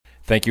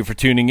Thank you for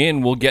tuning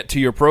in. We'll get to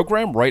your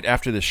program right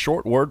after this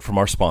short word from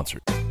our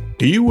sponsor.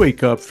 Do you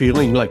wake up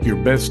feeling like your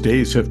best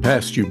days have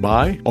passed you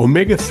by?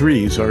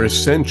 Omega-3s are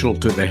essential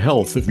to the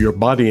health of your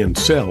body and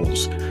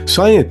cells.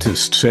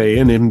 Scientists say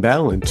an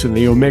imbalance in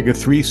the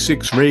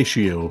omega-3-6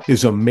 ratio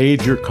is a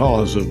major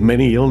cause of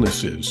many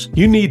illnesses.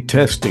 You need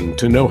testing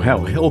to know how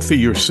healthy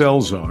your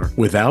cells are.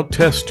 Without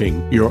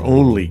testing, you're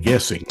only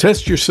guessing.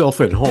 Test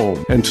yourself at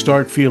home and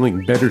start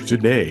feeling better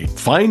today.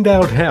 Find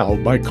out how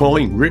by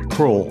calling Rick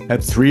Kroll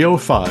at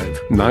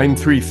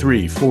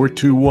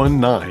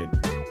 305-933-4219.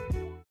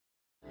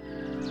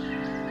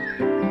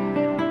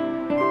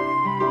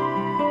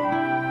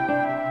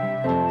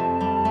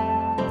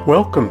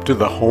 Welcome to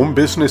the Home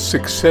Business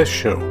Success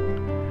Show.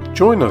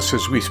 Join us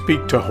as we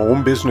speak to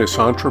home business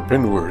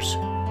entrepreneurs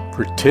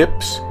for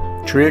tips,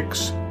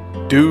 tricks,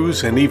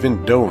 do's, and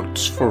even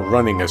don'ts for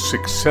running a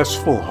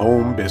successful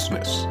home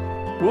business.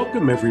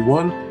 Welcome,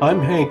 everyone.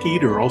 I'm Hank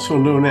Eder, also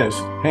known as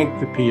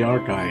Hank the PR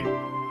Guy,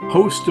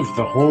 host of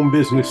the Home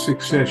Business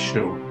Success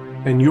Show,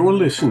 and you're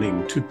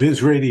listening to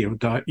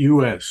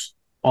bizradio.us,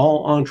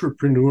 all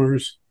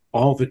entrepreneurs,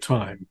 all the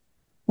time.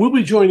 We'll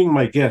be joining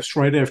my guests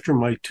right after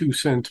my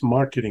 2-cent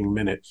marketing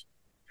minute.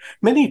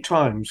 Many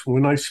times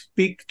when I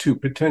speak to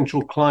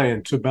potential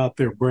clients about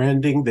their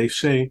branding, they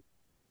say,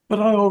 "But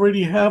I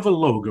already have a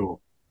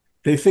logo."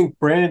 They think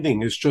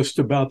branding is just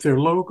about their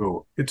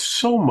logo. It's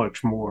so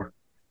much more.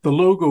 The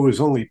logo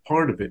is only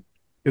part of it.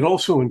 It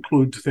also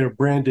includes their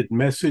branded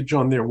message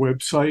on their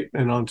website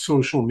and on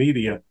social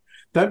media.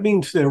 That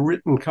means their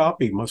written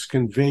copy must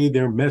convey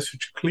their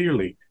message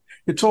clearly.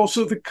 It's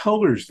also the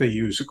colors they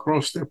use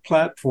across their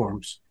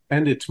platforms,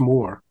 and it's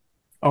more.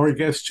 Our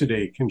guest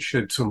today can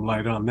shed some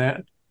light on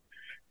that.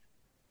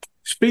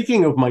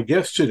 Speaking of my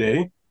guest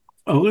today,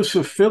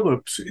 Alyssa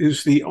Phillips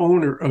is the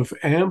owner of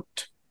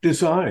Amped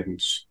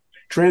Designs,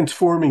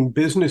 transforming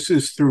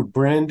businesses through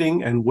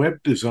branding and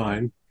web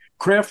design,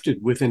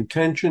 crafted with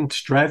intention,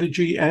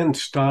 strategy, and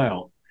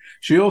style.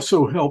 She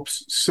also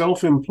helps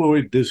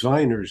self-employed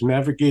designers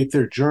navigate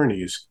their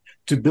journeys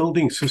to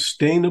building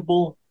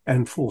sustainable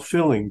and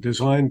fulfilling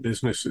design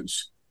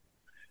businesses.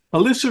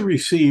 Alyssa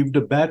received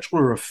a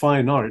Bachelor of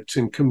Fine Arts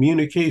in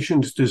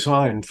Communications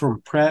Design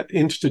from Pratt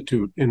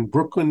Institute in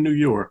Brooklyn, New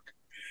York,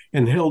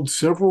 and held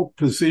several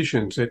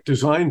positions at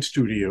design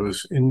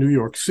studios in New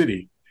York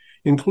City,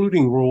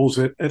 including roles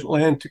at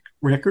Atlantic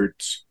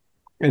Records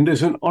and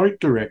as an art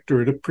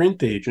director at a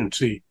print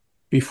agency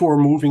before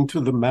moving to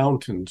the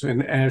mountains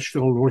in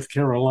Asheville, North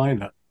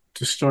Carolina,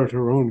 to start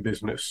her own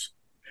business.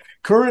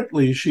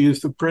 Currently, she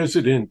is the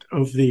president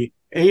of the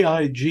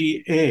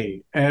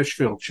AIGA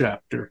Asheville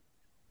chapter,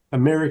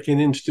 American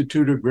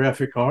Institute of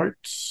Graphic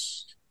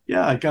Arts.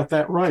 Yeah, I got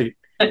that right.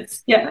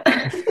 Yeah.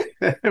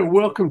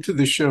 Welcome to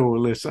the show,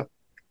 Alyssa.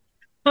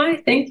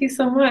 Hi, thank you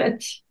so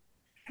much.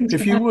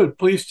 If you would,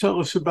 please tell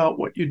us about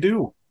what you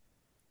do.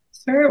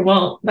 Sure.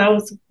 Well, that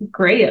was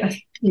great.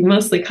 You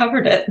mostly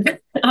covered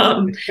it.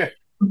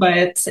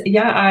 But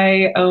yeah,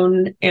 I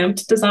own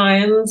Amped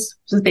Designs,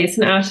 which is based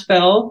in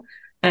Asheville,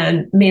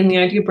 and mainly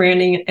I do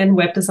branding and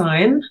web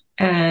design.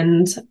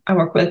 And I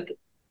work with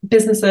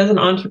businesses and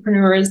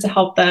entrepreneurs to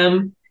help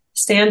them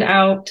stand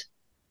out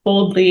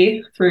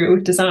boldly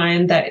through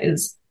design that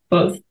is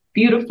both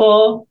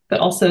beautiful, but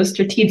also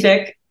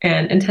strategic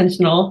and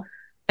intentional.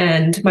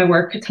 And my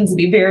work tends to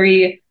be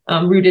very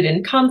rooted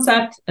in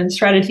concept and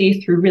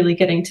strategy through really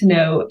getting to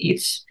know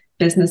each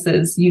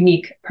business's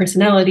unique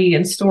personality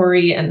and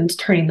story and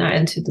turning that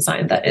into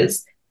design that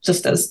is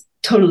just as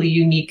totally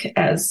unique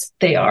as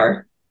they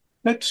are.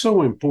 That's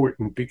so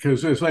important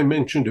because, as I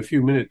mentioned a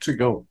few minutes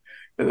ago,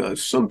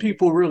 some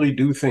people really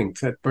do think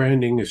that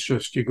branding is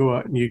just you go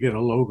out and you get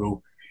a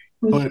logo.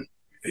 But,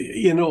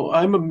 you know,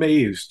 I'm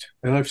amazed,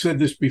 and I've said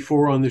this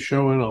before on the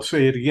show, and I'll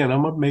say it again,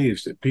 I'm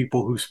amazed at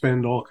people who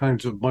spend all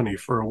kinds of money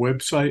for a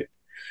website.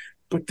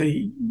 But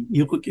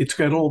you look, it's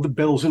got all the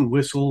bells and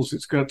whistles.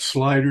 It's got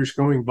sliders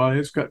going by.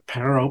 It's got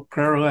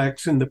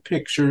parallax in the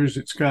pictures.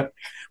 It's got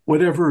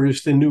whatever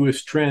is the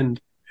newest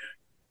trend.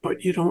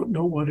 But you don't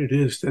know what it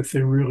is that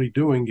they're really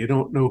doing. You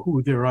don't know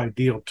who their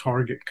ideal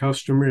target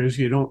customer is.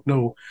 You don't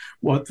know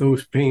what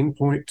those pain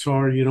points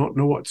are. You don't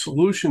know what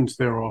solutions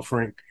they're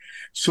offering.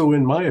 So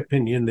in my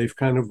opinion, they've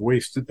kind of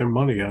wasted their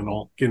money on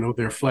all,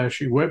 their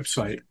flashy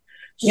website.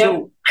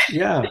 So,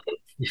 yeah.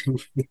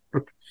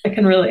 I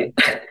can relate.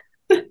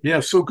 Yeah,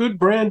 so good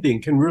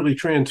branding can really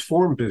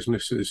transform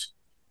businesses.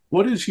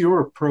 What is your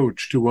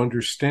approach to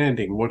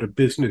understanding what a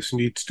business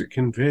needs to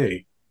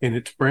convey in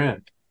its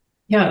brand?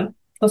 Yeah,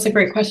 that's a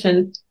great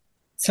question.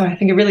 So I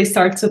think it really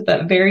starts with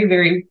the very,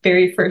 very,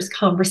 very first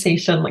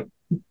conversation, like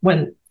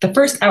when the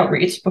first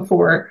outreach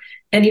before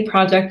any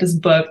project is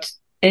booked,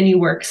 any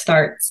work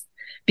starts.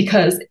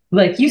 Because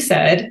like you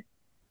said,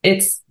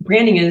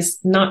 branding is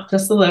not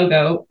just the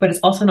logo, but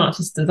it's also not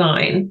just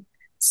design.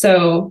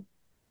 So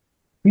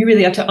you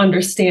really have to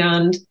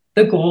understand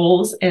the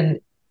goals and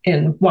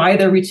why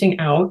they're reaching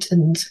out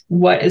and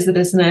what is the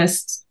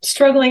business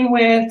struggling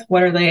with?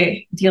 What are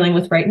they dealing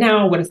with right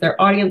now? What is their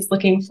audience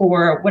looking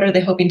for? What are they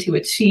hoping to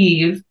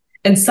achieve?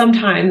 And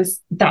sometimes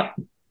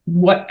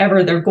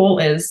whatever their goal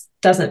is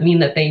doesn't mean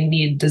that they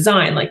need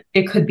design. Like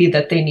it could be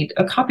that they need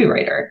a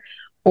copywriter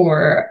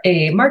or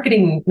a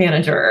marketing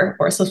manager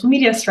or a social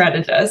media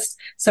strategist.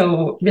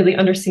 So really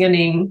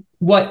understanding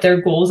what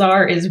their goals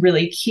are is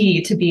really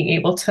key to being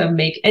able to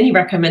make any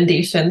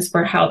recommendations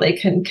for how they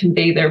can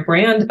convey their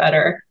brand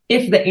better.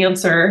 If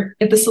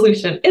the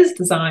solution is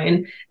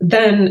design,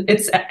 then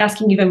it's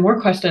asking even more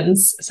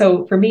questions.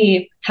 So for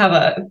me, have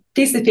a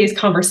face-to-face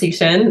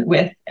conversation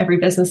with every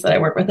business that I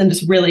work with and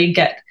just really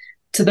get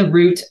to the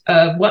root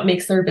of what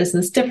makes their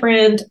business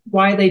different,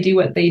 why they do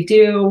what they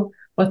do,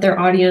 what their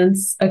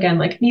audience, again,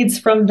 like needs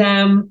from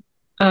them,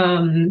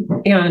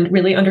 and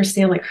really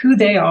understand like who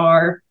they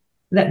are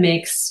that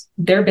makes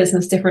their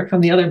business different from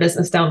the other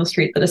business down the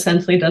street that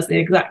essentially does the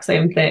exact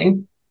same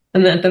thing.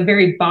 And then at the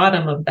very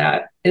bottom of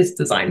that is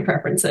design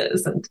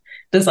preferences and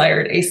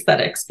desired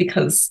aesthetics,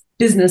 because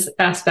business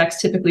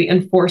aspects typically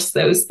enforce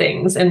those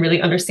things, and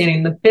really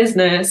understanding the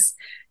business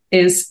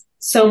is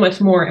so much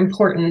more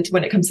important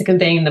when it comes to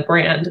conveying the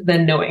brand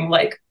than knowing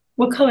like,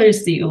 what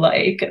colors do you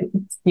like?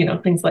 And,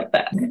 things like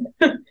that.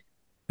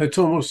 It's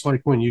almost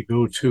like when you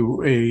go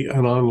to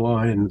an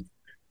online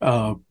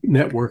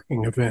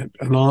networking event,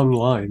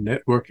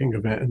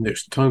 and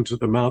there's tons of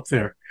them out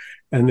there,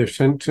 and they're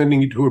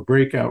sending you to a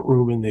breakout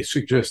room, and they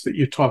suggest that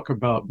you talk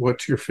about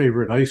what's your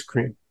favorite ice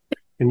cream.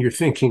 And you're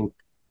thinking,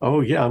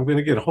 oh, yeah, I'm going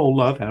to get a whole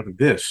lot out of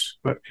this.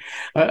 But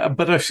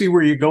I see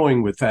where you're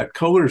going with that.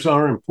 Colors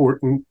are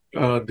important.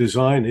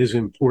 Design is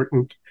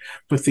important,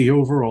 but the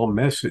overall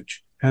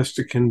message has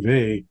to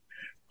convey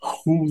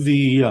who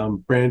the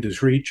brand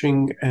is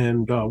reaching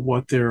and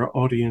what their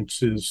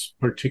audience's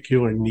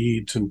particular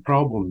needs and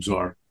problems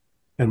are,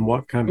 and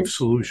what kind of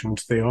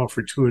solutions they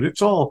offer to it.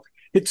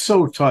 It's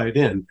so tied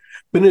in.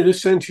 But in a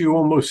sense, you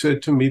almost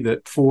said to me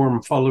that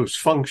form follows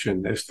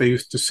function, as they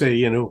used to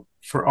say,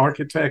 for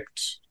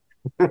architects.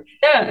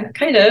 Yeah,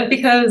 kind of,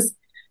 because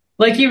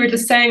like you were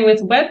just saying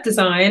with web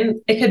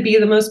design, it could be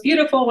the most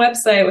beautiful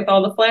website with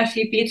all the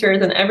flashy features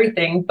and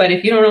everything. But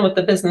if you don't know what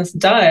the business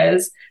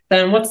does,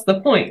 then what's the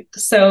point?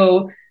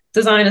 So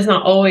design is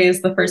not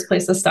always the first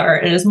place to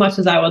start. And as much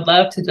as I would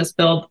love to just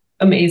build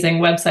amazing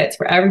websites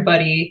for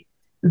everybody,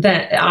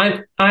 that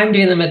I'm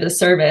doing them a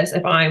disservice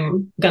if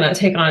I'm going to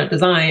take on a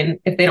design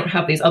if they don't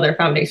have these other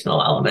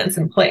foundational elements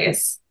in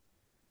place.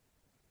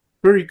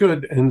 Very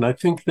good. And I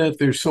think that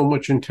there's so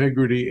much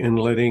integrity in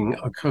letting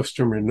a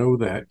customer know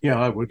that, yeah,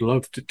 I would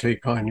love to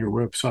take on your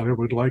website. I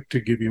would like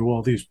to give you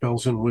all these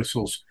bells and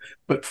whistles.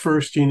 But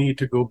first, you need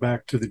to go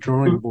back to the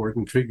drawing board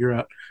and figure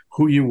out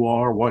who you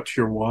are, what's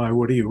your why,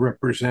 what do you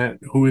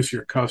represent, who is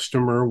your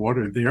customer, what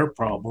are their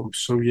problems.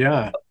 So,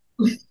 yeah.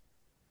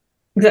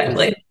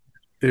 Exactly.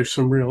 There's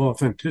some real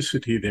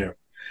authenticity there.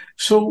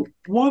 So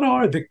what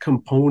are the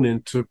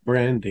components of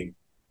branding?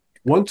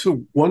 Once a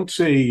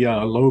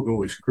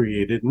logo is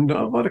created, and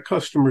a lot of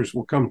customers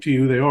will come to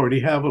you, they already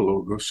have a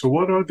logo. So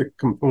what are the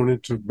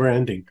components of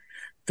branding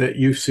that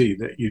you see,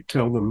 that you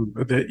tell them,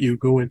 that you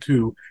go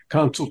into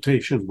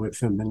consultation with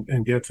them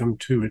and get them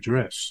to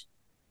address?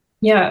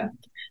 Yeah,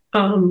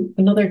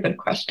 another good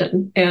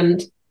question.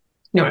 And,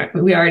 we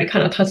already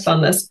kind of touched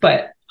on this,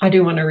 but I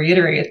do want to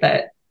reiterate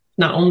that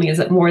not only is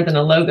it more than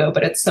a logo,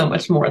 but it's so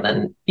much more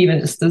than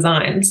even just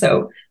design.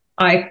 So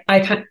I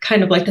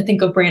kind of like to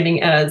think of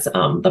branding as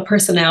the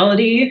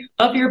personality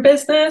of your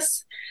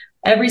business,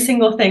 every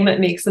single thing that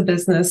makes a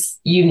business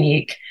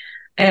unique.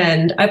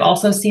 And I've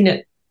also seen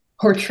it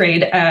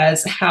portrayed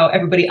as how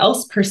everybody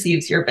else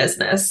perceives your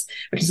business,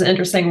 which is an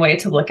interesting way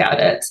to look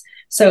at it.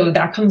 So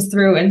that comes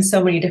through in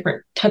so many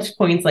different touch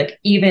points, like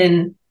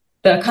even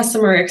the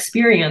customer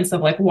experience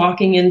of like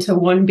walking into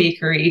one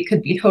bakery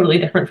could be totally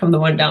different from the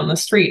one down the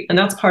street. And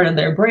that's part of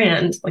their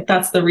brand. Like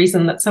that's the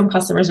reason that some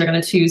customers are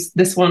going to choose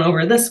this one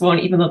over this one,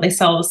 even though they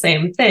sell the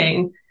same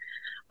thing.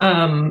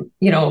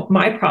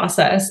 My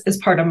process is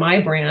part of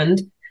my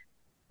brand,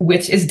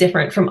 which is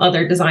different from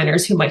other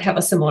designers who might have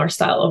a similar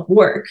style of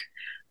work.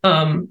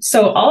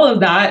 So all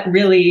of that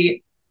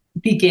really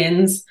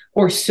begins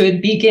or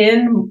should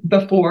begin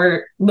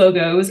before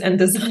logos and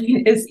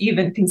design is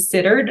even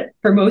considered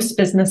for most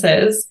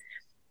businesses.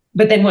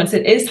 But then once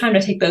it is time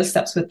to take those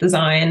steps with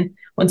design,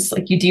 once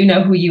like you do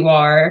know who you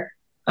are,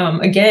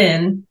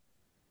 again,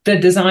 the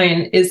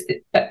design is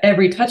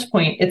every touch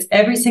point. It's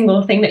every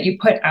single thing that you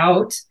put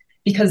out,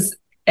 because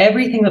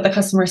everything that the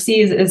customer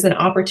sees is an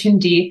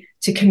opportunity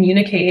to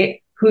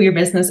communicate who your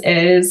business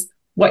is,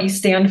 what you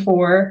stand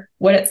for,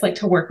 what it's like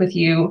to work with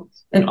you.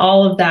 And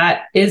all of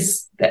that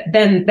is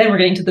then we're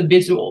getting to the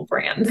visual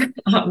brand.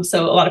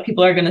 So a lot of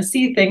people are going to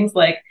see things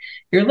like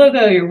your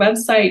logo, your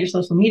website, your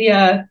social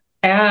media,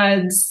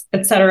 ads,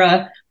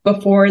 etc.,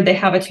 before they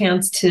have a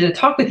chance to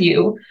talk with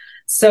you.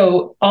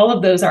 So all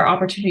of those are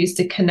opportunities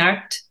to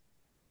connect.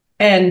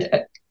 And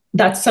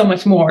that's so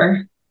much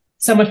more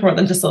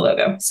than just a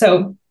logo.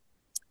 So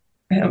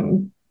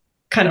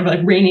kind of like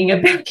reining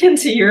it back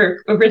into your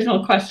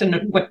original question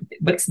of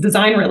what's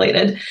design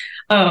related.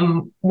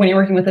 When you're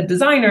working with a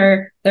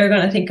designer, they're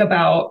going to think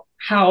about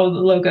how the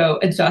logo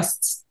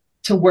adjusts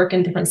to work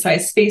in different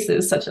size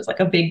spaces, such as like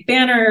a big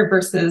banner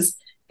versus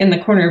in the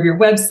corner of your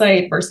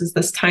website versus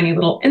this tiny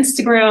little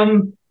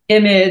Instagram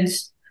image.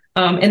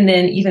 And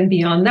then even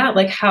beyond that,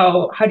 like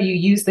how do you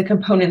use the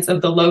components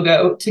of the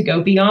logo to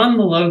go beyond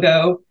the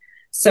logo?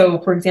 So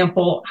for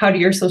example, how do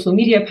your social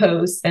media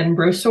posts and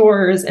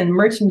brochures and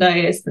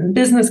merchandise and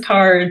business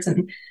cards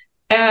and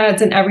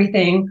ads and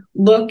everything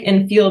look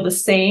and feel the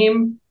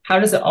same? How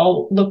does it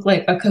all look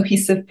like a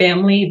cohesive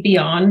family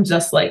beyond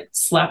just like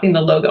slapping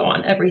the logo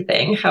on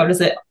everything? How does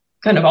it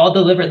kind of all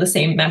deliver the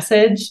same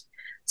message?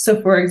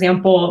 So for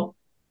example,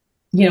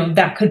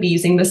 that could be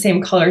using the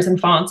same colors and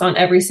fonts on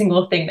every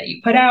single thing that you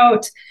put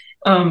out.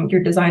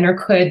 Your designer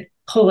could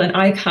pull an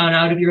icon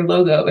out of your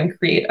logo and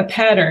create a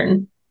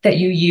pattern that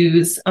you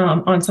use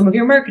on some of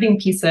your marketing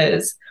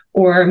pieces.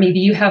 Or maybe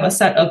you have a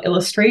set of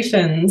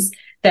illustrations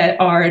that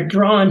are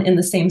drawn in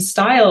the same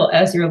style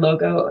as your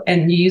logo,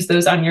 and you use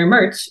those on your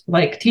merch,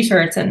 like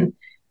t-shirts and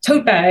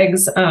tote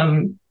bags.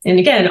 And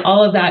again,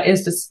 all of that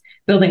is just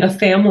building a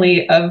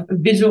family of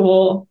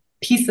visual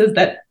pieces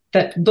that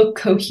look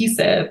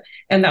cohesive.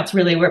 And that's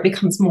really where it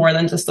becomes more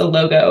than just a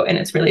logo. And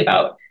it's really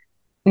about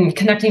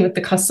connecting with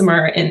the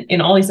customer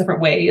in all these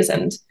different ways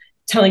and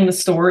telling the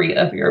story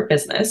of your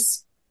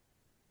business.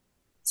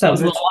 So it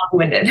was a little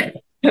long-winded,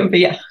 but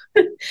yeah.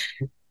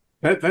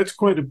 That's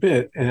quite a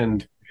bit.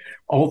 And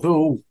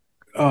although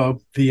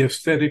the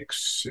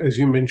aesthetics, as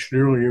you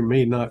mentioned earlier,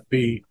 may not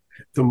be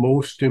the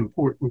most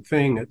important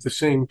thing, at the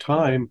same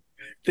time,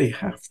 they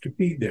have to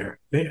be there.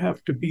 They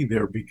have to be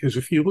there because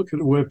if you look at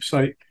a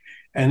website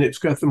and it's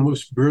got the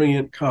most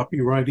brilliant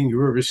copywriting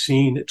you've ever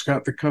seen, it's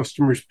got the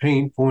customer's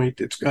pain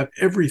point, it's got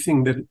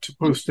everything that it's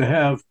supposed to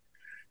have,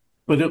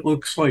 but it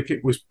looks like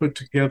it was put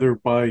together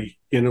by,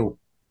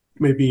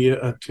 maybe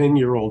a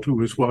 10-year-old who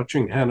was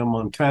watching Hannah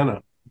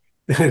Montana.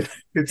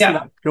 It's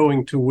not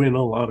going to win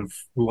a lot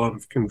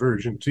of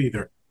conversions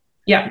either.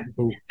 Yeah.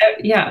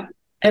 Yeah.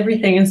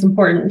 Everything is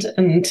important.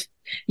 And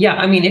yeah,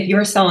 I mean, if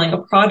you're selling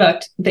a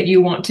product that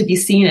you want to be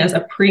seen as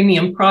a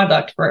premium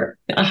product for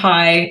a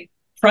high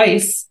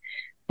price,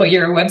 but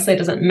your website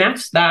doesn't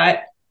match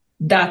that,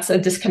 that's a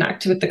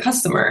disconnect with the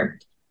customer.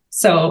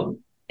 So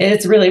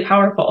it's really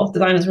powerful.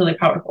 Design is really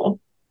powerful.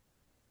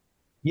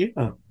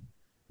 Yeah.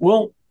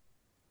 Well,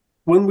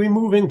 when we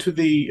move into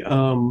the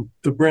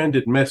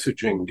branded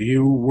messaging, do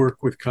you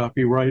work with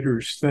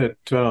copywriters that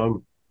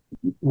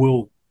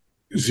will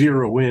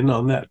zero in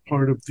on that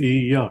part of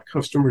the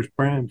customer's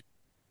brand?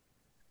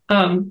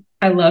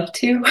 I love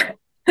to.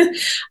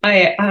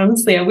 I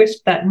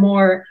wish that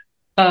more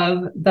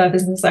of the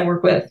business I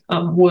work with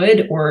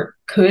would or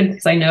could,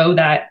 because I know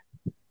that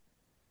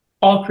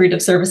all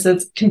creative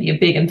services can be a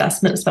big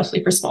investment,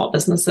 especially for small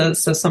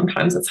businesses. So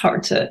sometimes it's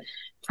hard to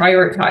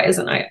prioritize.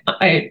 And I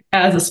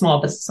as a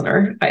small business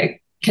owner, I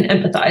can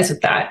empathize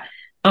with that.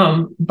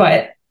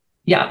 But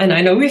yeah, and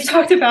I know we've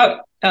talked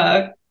about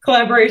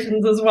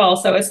collaborations as well.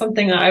 So it's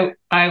something I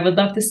would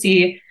love to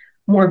see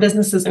more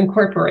businesses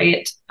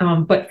incorporate.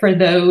 But for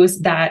those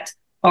that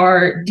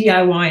are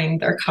DIYing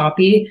their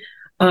copy,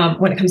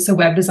 when it comes to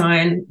web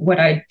design,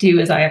 what I do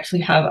is I actually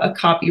have a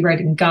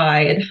copywriting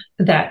guide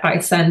that I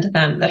send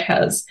them that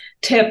has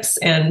tips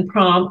and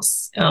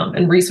prompts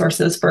and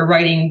resources for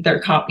writing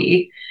their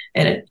copy.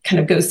 And it kind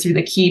of goes through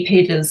the key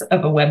pages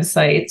of a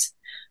website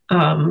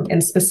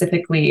and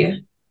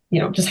specifically,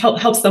 just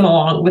helps them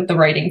along with the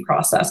writing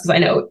process. Because I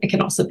know it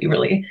can also be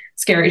really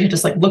scary to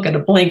just like look at a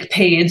blank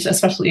page,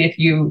 especially if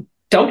you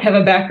don't have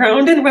a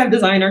background in web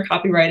design or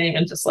copywriting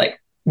and just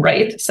like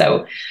write.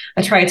 So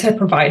I try to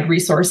provide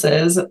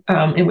resources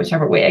in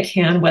whichever way I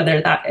can,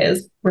 whether that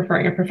is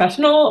referring a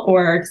professional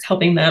or just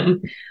helping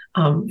them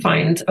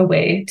find a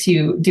way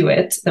to do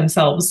it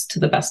themselves to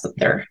the best of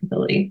their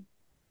ability.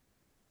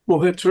 Well,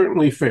 that's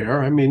certainly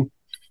fair. I mean,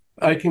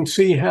 I can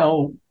see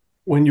how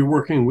when you're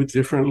working with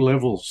different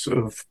levels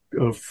of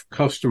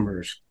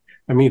customers,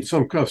 I mean,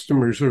 some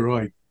customers are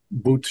like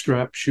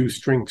bootstrap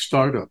shoestring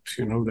startups,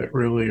 that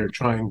really are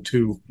trying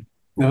to,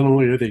 not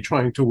only are they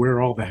trying to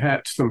wear all the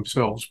hats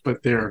themselves,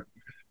 but they're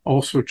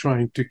also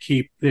trying to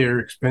keep their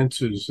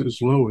expenses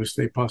as low as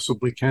they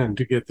possibly can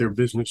to get their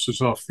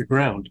businesses off the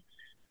ground.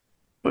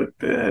 But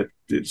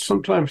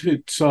sometimes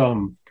it's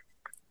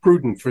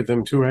prudent for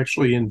them to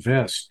actually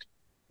invest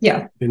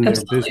in their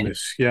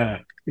business. Yeah,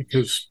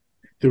 because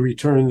the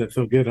return that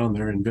they'll get on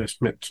their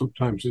investment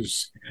sometimes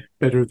is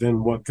better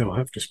than what they'll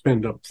have to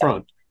spend up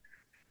front.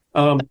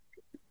 Tell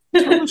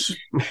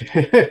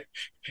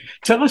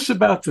us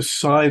about the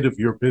side of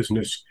your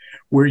business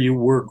where you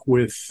work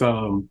with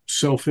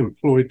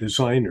self-employed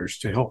designers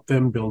to help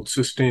them build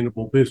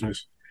sustainable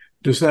business.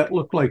 Does that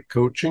look like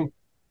coaching?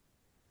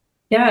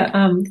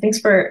 Yeah, thanks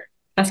for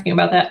asking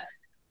about that.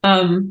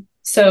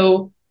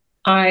 So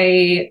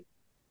I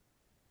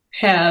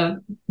have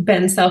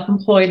been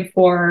self-employed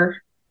for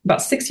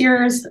about 6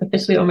 years,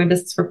 officially own my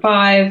business for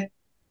 5.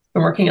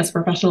 Been working as a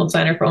professional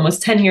designer for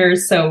almost 10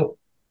 years. So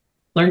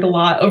learned a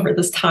lot over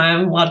this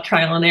time, a lot of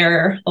trial and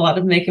error, a lot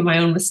of making my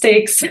own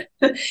mistakes,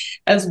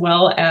 as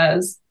well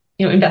as,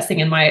 investing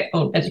in my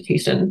own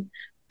education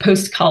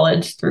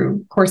post-college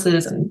through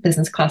courses and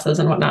business classes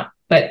and whatnot.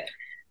 But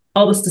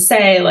all this to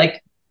say,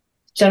 like,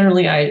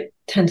 generally I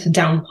tend to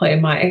downplay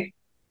my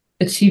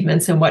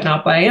achievements and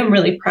whatnot, but I am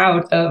really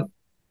proud of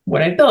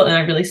what I built, and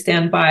I really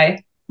stand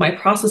by my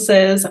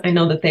processes. I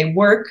know that they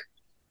work.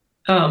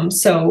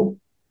 So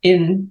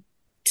in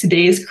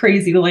today's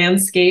crazy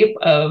landscape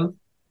of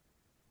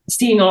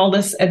seeing all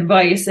this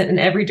advice in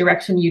every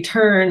direction you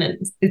turn,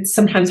 and it's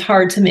sometimes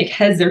hard to make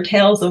heads or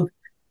tails of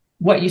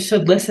what you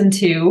should listen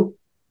to.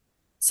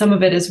 Some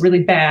of it is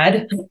really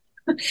bad.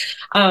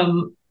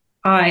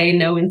 I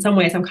know in some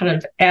ways I'm kind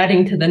of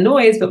adding to the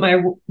noise, but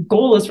my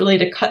goal is really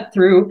to cut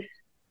through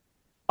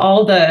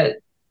all the,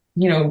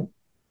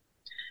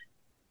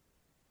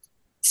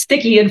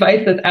 sticky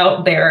advice that's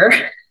out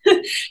there,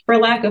 for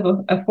lack of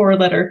a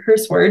 4-letter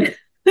curse word,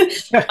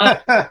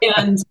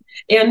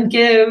 and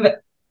give,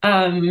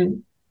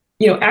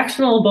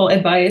 actionable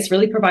advice,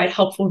 really provide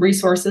helpful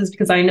resources,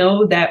 because I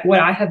know that what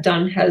I have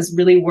done has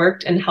really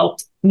worked and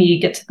helped me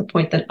get to the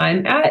point that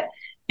I'm at.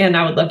 And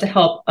I would love to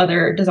help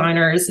other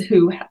designers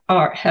who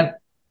I've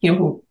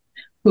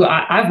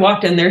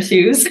walked in their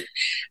shoes,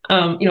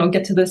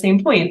 get to the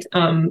same point.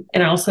 And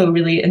I also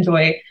really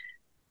enjoy,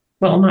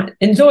 well, not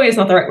enjoy is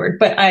not the right word,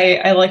 but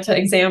I like to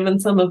examine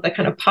some of the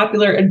kind of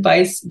popular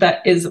advice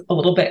that is a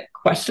little bit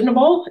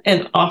questionable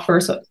and offer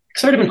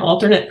sort of an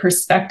alternate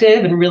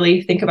perspective, and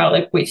really think about,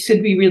 like, wait,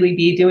 should we really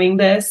be doing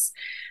this?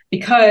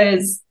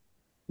 Because,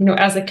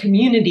 as a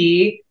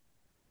community,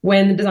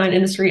 when the design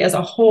industry as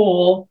a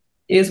whole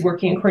is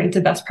working according to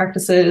best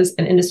practices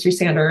and industry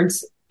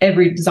standards,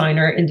 every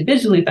designer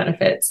individually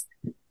benefits.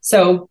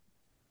 So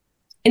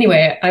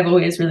anyway, I've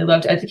always really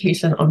loved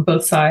education on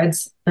both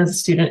sides as a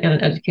student and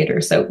an educator.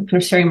 So kind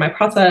of sharing my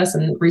process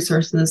and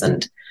resources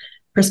and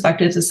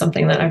perspectives is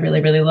something that I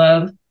really, really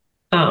love.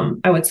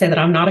 I would say that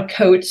I'm not a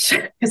coach,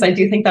 because I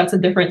do think that's a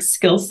different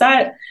skill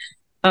set.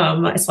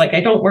 It's like,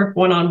 I don't work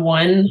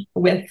one-on-one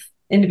with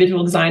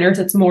individual designers.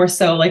 It's more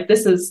so like,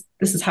 this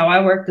is how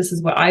I work. This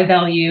is what I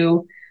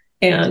value.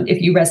 And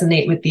if you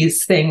resonate with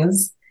these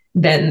things,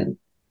 then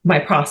my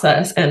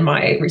process and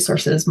my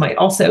resources might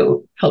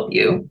also help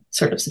you,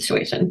 sort of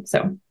situation.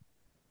 So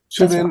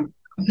then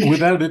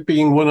without it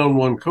being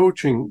one-on-one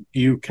coaching,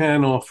 you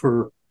can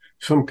offer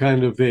some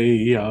kind of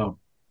a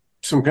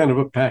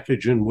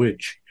package in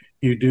which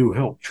you do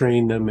help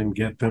train them and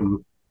get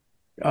them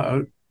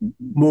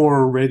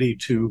more ready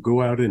to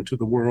go out into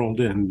the world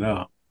and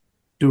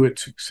do it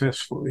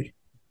successfully.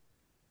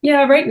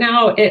 Yeah, right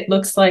now it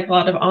looks like a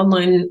lot of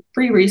online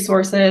free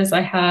resources.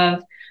 I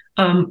have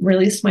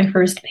released my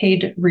first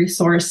paid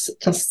resource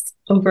just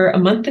over a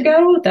month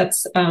ago.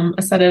 That's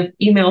a set of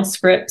email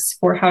scripts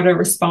for how to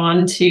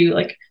respond to,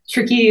 like,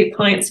 tricky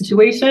client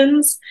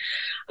situations.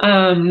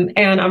 And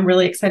I'm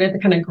really excited to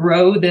kind of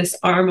grow this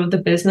arm of the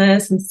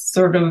business and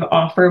sort of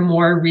offer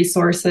more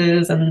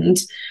resources and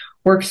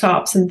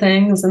workshops and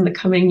things in the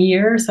coming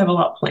year. So I have a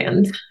lot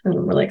planned, and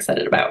I'm really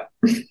excited about.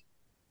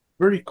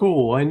 Very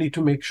cool. I need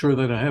to make sure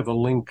that I have a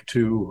link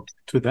to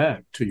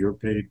your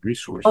paid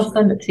resource. I'll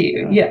send it to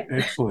you. Yeah.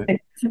 Excellent.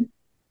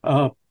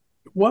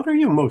 What are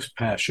you most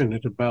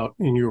passionate about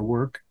in your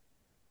work?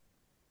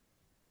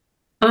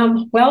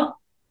 Well,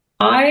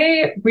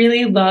 I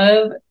really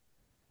love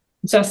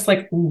just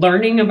like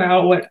learning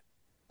about what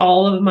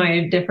all of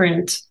my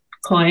different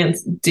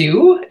clients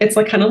do. It's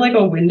like kind of like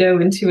a window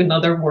into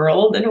another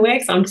world in a way.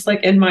 So I'm just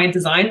like in my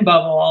design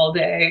bubble all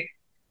day,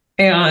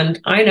 and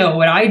I know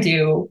what I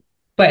do.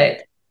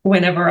 But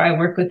whenever I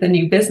work with a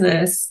new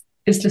business,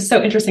 it's just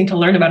so interesting to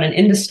learn about an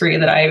industry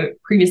that I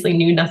previously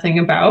knew nothing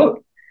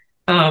about.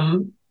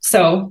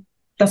 So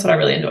that's what I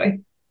really enjoy.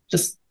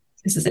 Just,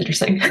 this is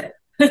interesting.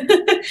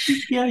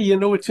 Yeah,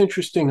 it's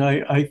interesting.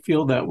 I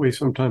feel that way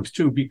sometimes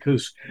too,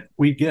 because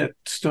we get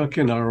stuck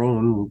in our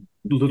own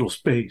little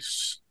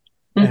space,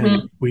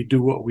 and we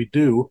do what we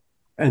do.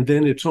 And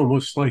then it's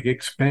almost like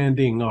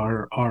expanding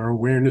our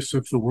awareness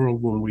of the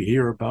world when we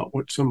hear about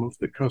what some of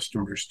the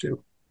customers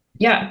do.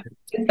 Yeah,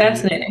 it's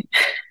fascinating.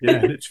 Yeah,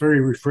 and it's very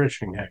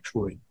refreshing,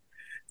 actually.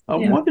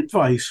 What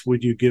advice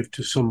would you give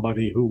to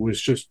somebody who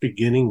was just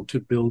beginning to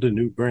build a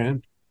new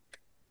brand?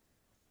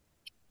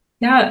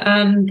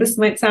 Yeah, this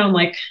might sound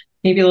like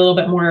maybe a little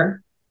bit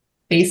more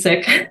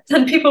basic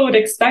than people would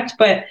expect,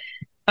 but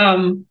it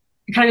kind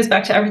of goes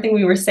back to everything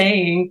we were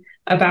saying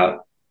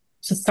about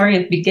just starting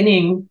at the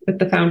beginning with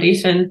the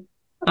foundation.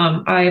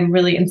 I'm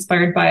really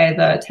inspired by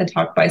the TED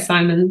Talk by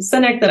Simon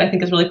Sinek that I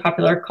think is really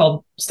popular,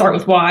 called Start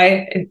With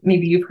Why.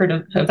 Maybe you've heard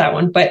of that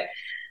one, but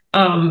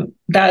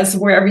that's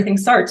where everything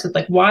starts with,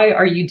 like, why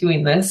are you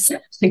doing this?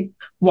 Like,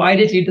 why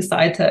did you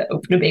decide to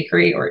open a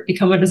bakery or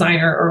become a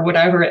designer or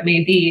whatever it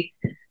may be?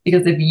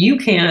 Because if you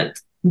can't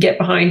get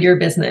behind your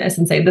business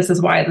and say, this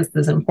is why this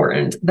is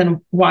important, then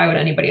why would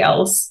anybody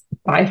else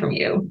buy from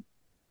you?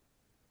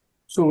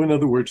 So in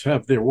other words,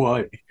 have their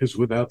why, because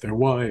without their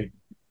why,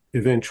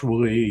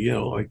 eventually,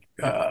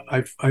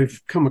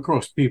 I've come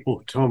across people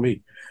who tell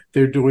me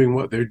they're doing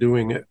what they're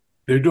doing.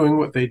 They're doing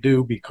what they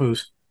do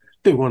because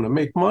they want to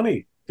make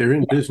money. They're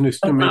in business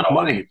to That's make not a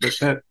money, why.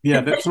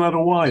 but that's not a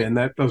why, and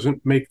that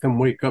doesn't make them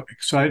wake up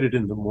excited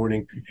in the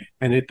morning,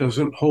 and it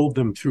doesn't hold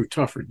them through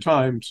tougher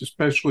times,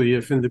 especially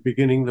if in the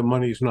beginning the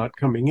money's not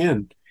coming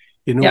in.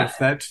 Yeah, If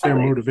that's their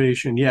exactly.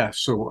 motivation, yes.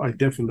 So I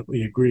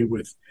definitely agree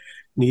with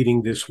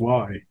needing this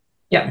why.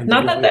 Yeah, And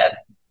not that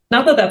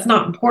that's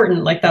not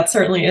important. Like that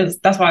certainly is.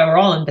 That's why we're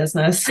all in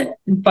business,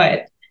 but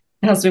it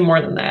has to be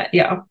more than that.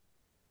 Yeah.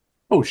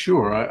 oh,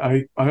 sure.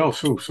 I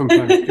also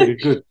sometimes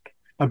get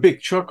a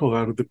big chuckle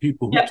out of the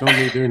people who Yeah. tell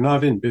me they're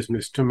not in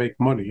business to make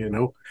money.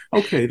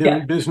 Okay, they're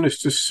Yeah. in business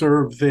to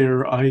serve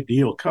their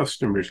ideal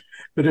customers.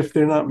 But if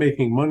they're not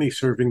making money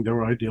serving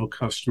their ideal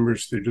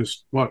customers, they're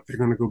just they're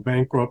going to go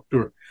bankrupt,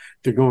 or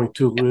they're going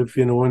to live,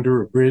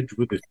 under a bridge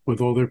with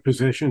all their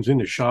possessions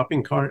in a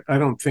shopping cart. I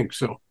don't think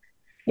so.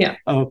 Yeah.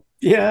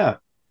 Yeah.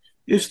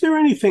 Is there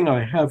anything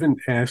I haven't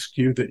asked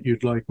you that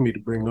you'd like me to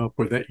bring up,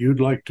 or that you'd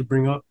like to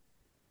bring up?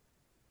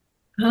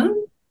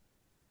 Um,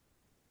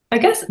 I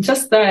guess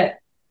just that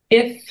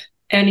if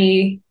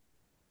any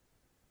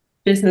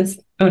business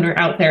owner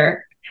out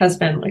there has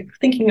been like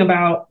thinking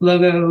about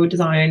logo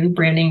design,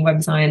 branding, web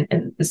design,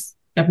 and is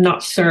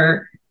not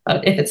sure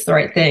if it's the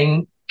right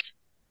thing,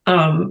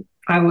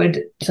 I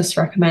would just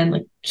recommend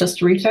like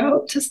just reach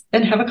out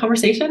and have a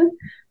conversation.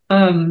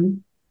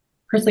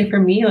 Personally, for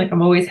me, like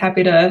I'm always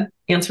happy to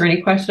answer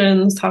any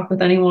questions, talk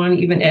with anyone,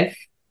 even if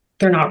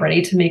they're not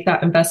ready to make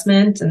that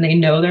investment and they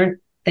know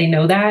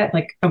that.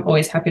 Like I'm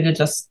always happy to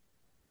just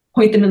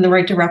point them in the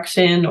right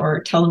direction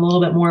or tell them a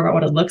little bit more about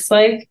what it looks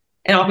like.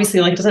 And obviously,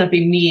 like, it doesn't have to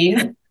be me.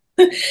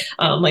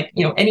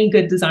 Any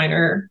good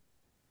designer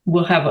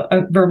will have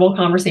a verbal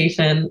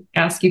conversation,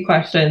 ask you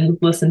questions,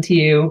 listen to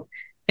you,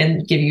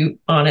 and give you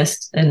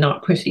honest and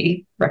not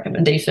pushy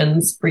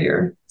recommendations for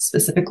your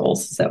specific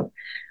goals. So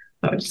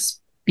I would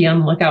just be on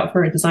the lookout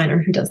for a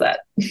designer who does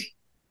that.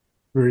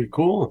 Very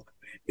cool.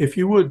 If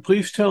you would,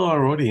 please tell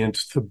our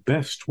audience the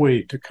best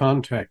way to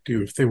contact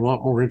you if they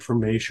want more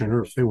information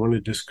or if they want to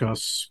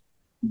discuss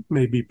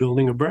maybe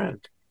building a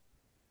brand.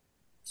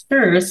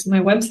 Sure. So my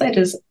website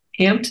is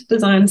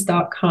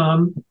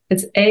ampeddesigns.com.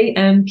 It's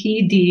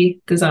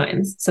AMPD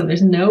Designs. So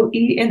there's no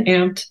E in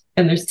amped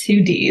and there's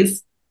two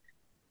Ds.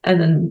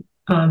 And then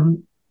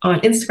on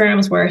Instagram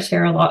is where I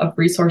share a lot of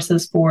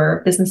resources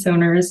for business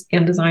owners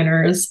and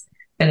designers.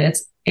 And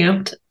it's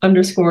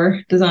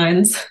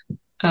amped_designs.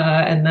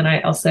 And then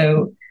I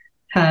also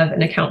have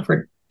an account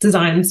for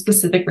design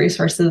specific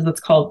resources that's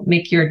called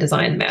Make Your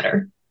Design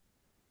Matter.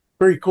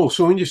 Very cool.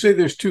 So when you say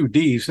there's two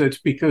Ds, that's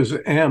because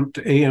amped,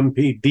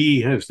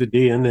 AMPD has the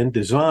D, and then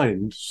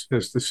designs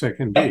has the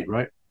second D,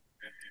 right?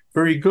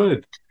 Very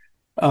good.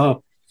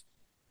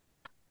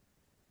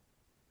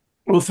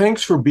 Well,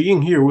 thanks for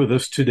being here with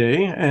us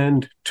today.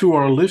 And to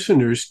our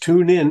listeners,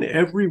 tune in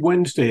every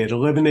Wednesday at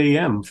 11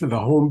 a.m. for the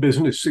Home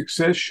Business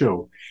Success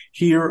Show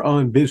here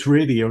on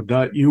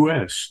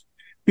bizradio.us.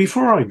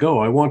 Before I go,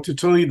 I want to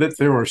tell you that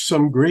there are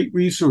some great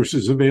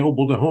resources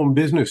available to home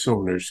business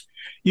owners.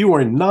 You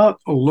are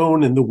not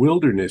alone in the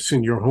wilderness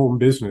in your home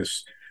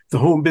business. The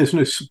Home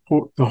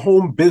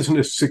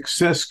Business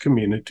Success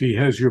community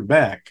has your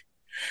back.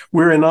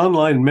 We're an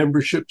online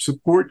membership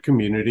support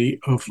community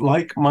of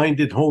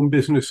like-minded home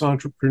business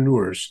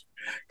entrepreneurs.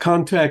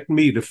 Contact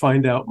me to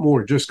find out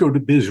more. Just go to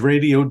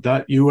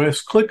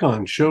bizradio.us, click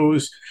on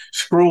shows,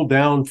 scroll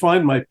down,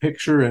 find my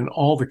picture, and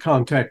all the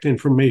contact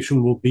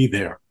information will be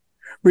there.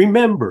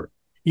 Remember,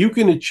 you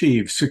can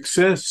achieve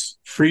success,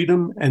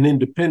 freedom, and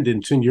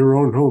independence in your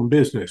own home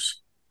business.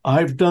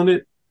 I've done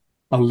it,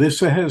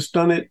 Alyssa has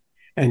done it,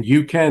 and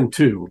you can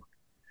too.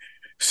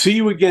 See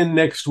you again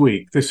next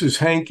week. This is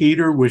Hank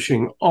Eder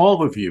wishing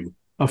all of you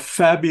a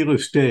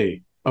fabulous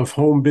day of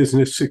home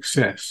business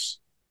success.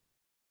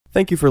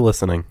 Thank you for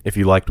listening. If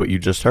you liked what you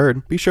just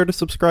heard, be sure to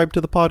subscribe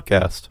to the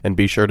podcast, and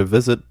be sure to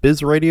visit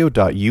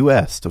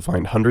bizradio.us to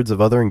find hundreds of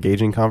other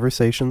engaging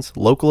conversations,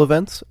 local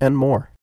events, and more.